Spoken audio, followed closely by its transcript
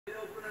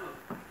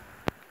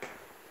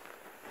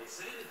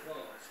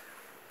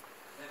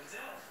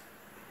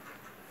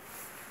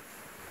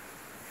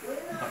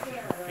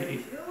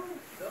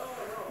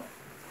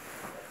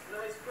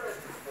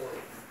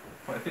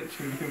Why did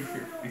you move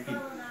your feet?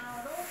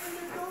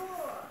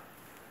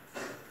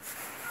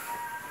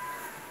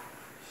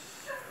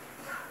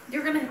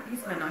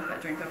 He's gonna knock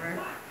that drink over.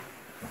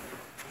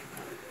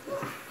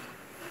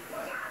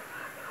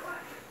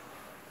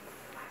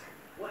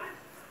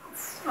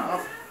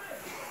 Stop.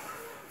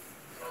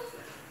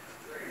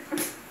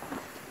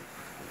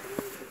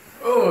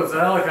 Oh, it's a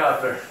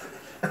helicopter.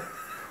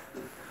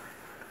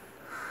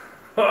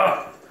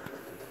 Are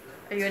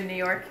you in New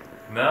York?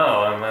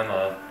 No, I'm in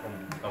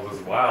I was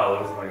wow,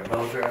 that was like a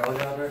military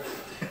helicopter.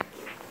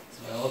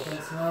 Some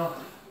elephant smell.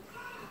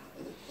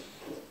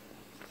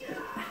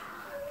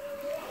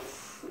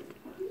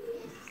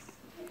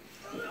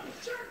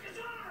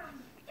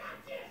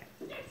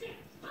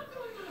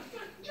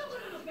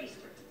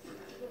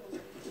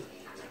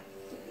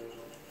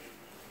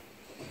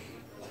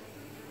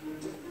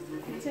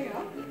 Can you take it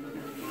off?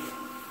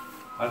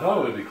 I thought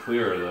it would be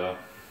clearer though.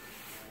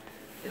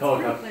 It's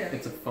Helicopter. pretty clear.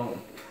 It's a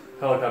phone.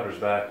 Helicopter's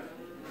back.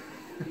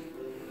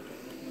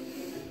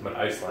 I'm in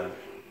Iceland.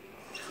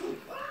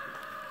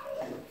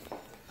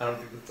 I don't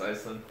think it's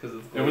Iceland because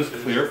it's. It was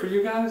clear for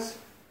you guys?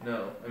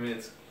 No, I mean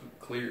it's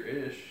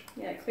clear-ish.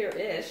 Yeah,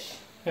 clear-ish.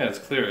 Yeah, it's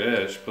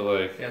clear-ish, but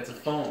like. Yeah, it's a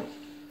phone.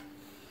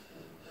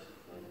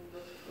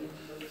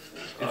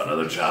 Oh,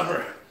 another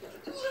chopper.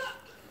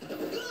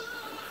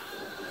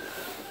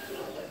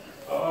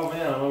 Oh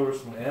man, I'm over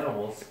some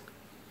animals.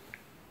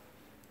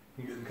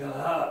 I'm getting kind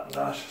of hot, and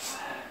nauseous.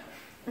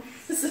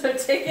 So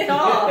take it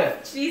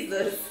off.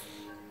 Jesus.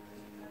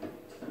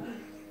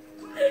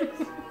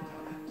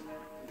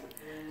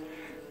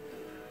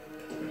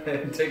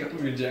 And take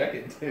off your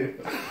jacket too.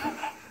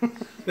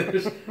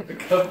 There's a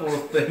couple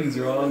of things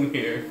wrong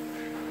here.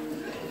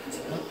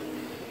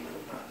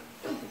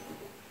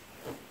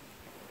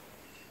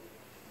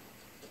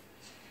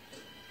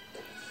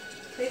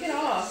 Take it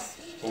off.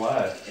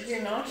 Why? If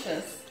you're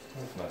nauseous.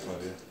 That's a nice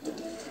idea.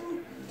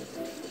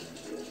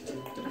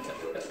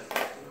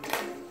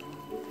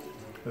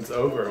 It's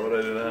over. What do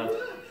I do now?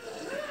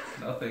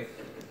 Nothing.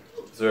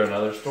 Is there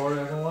another story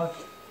I can watch?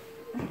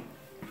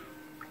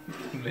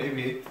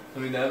 Maybe.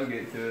 Let me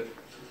navigate to it.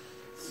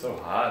 It's so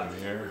hot in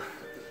here.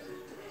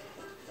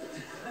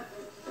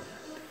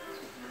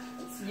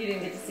 So you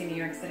didn't get to see New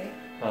York City?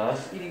 Huh?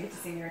 You didn't get to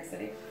see New York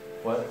City?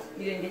 What?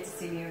 You didn't get to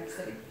see New York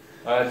City?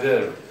 I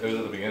did. It was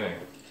at the beginning.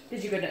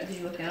 Did you go down? Did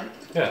you look down?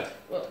 Yeah.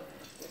 Well,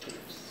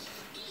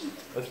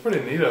 That's pretty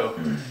neato.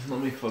 Let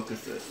me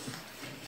focus it.